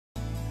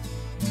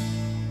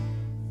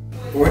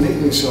What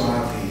made me so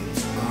happy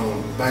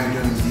by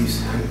doing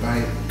this and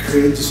by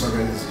creating this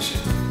organization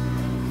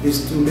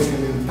is to make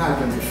an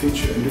impact on the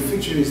future. And the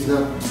future is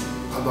not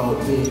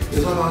about me, it's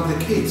about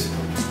the kids.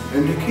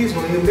 And the kids,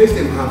 when you make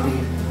them happy,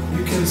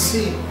 you can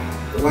see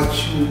what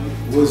you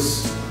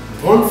was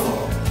born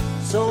for.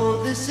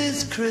 So this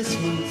is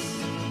Christmas,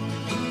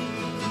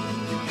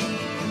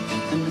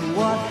 and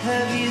what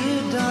have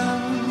you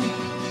done?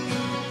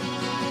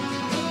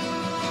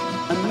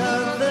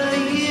 Another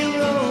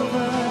year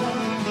over,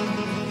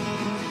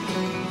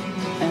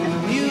 and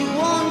a new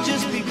one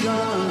just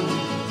begun.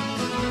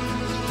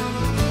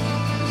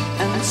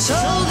 And so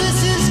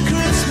this is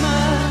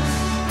Christmas.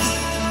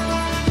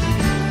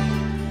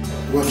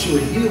 What you're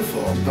here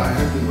for by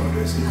helping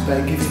others is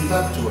by giving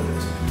back to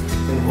others.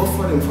 And Hope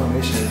for the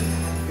Foundation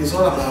is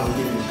all about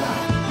giving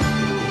back.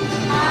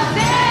 A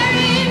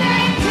very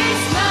Merry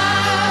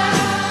Christmas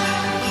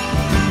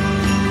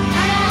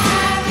and a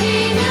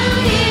Happy New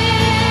Year.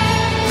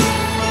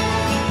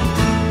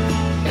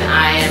 And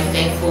I am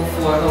thankful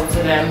for Hope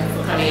for Them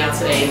for coming out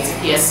today to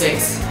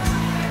PS6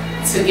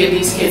 to give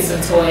these kids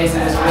some toys.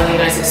 It was a really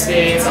nice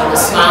experience. All the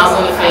smiles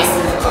on the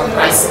faces are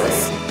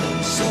priceless.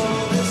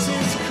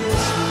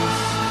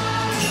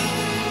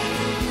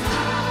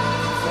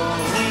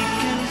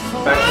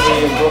 Back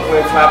in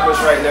Brooklyn campus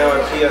right now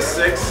at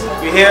PS6.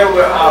 We're here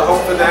with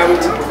Hope for Them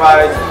to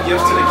provide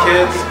gifts to the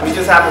kids. We're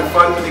just having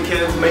fun with the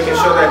kids, making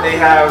sure that they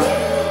have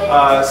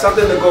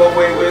something to go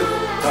away with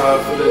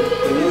for the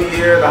new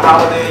year, the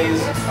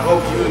holidays. I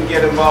hope you can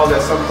get involved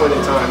at some point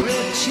in time.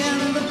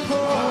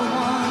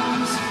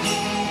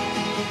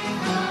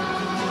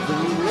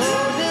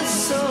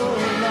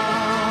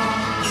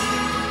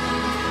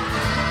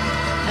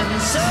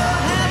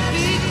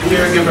 We're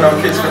here giving our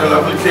kids for the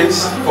lovely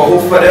kids, for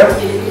Hope for Them.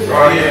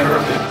 Right here in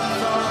Brooklyn.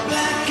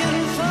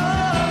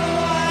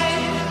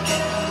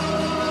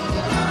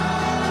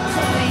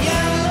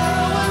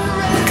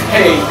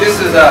 Hey, this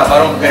is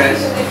Baron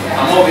Perez.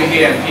 I'm over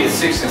here in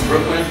PS6 in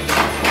Brooklyn,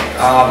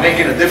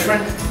 making a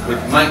difference with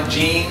Mike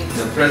Jean,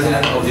 the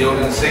president of the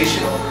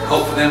organization,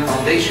 Hope for Them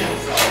Foundation.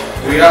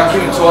 We are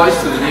giving toys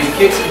to the needy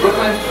kids in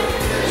Brooklyn,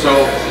 so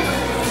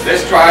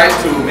let's try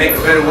to make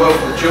a better world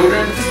for the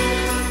children.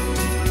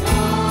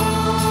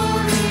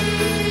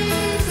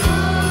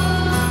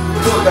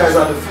 You guys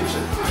are the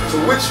future. So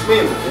which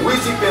means we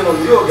depend on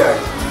you guys,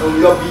 on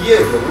your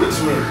behavior, which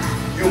means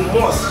you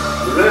must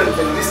learn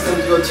and listen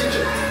to your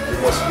teacher. You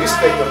must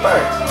respect your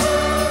parents.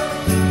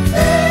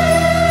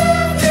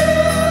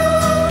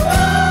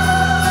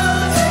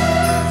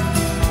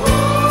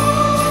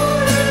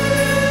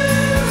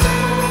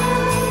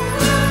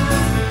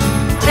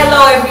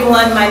 Hello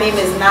everyone, my name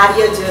is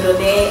Nadia,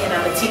 Dieudonne, and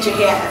I'm a teacher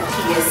here at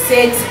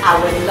PS6. I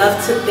would love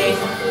to thank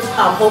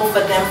Hope for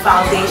Them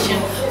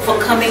Foundation for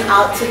coming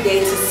out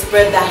today to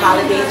spread the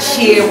holiday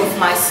cheer with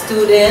my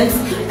students.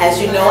 As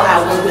you know,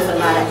 I work with a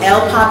lot of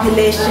L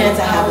populations.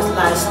 I have a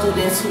lot of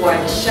students who are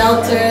in the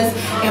shelters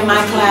in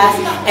my class,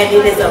 and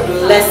it is a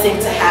blessing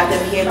to have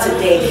them here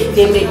today.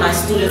 They make my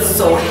students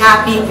so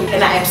happy,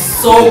 and I am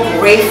so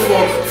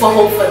grateful for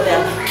Hope for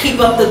Them. Keep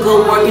up the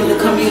good work in the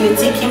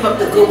community, keep up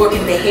the good work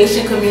in the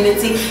Haitian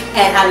community,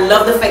 and I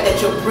love the fact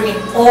that you're bringing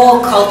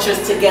all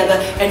cultures together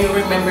and you're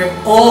remembering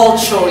all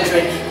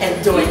children and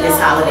during this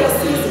holiday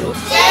season.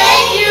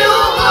 Thank you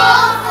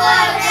all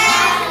for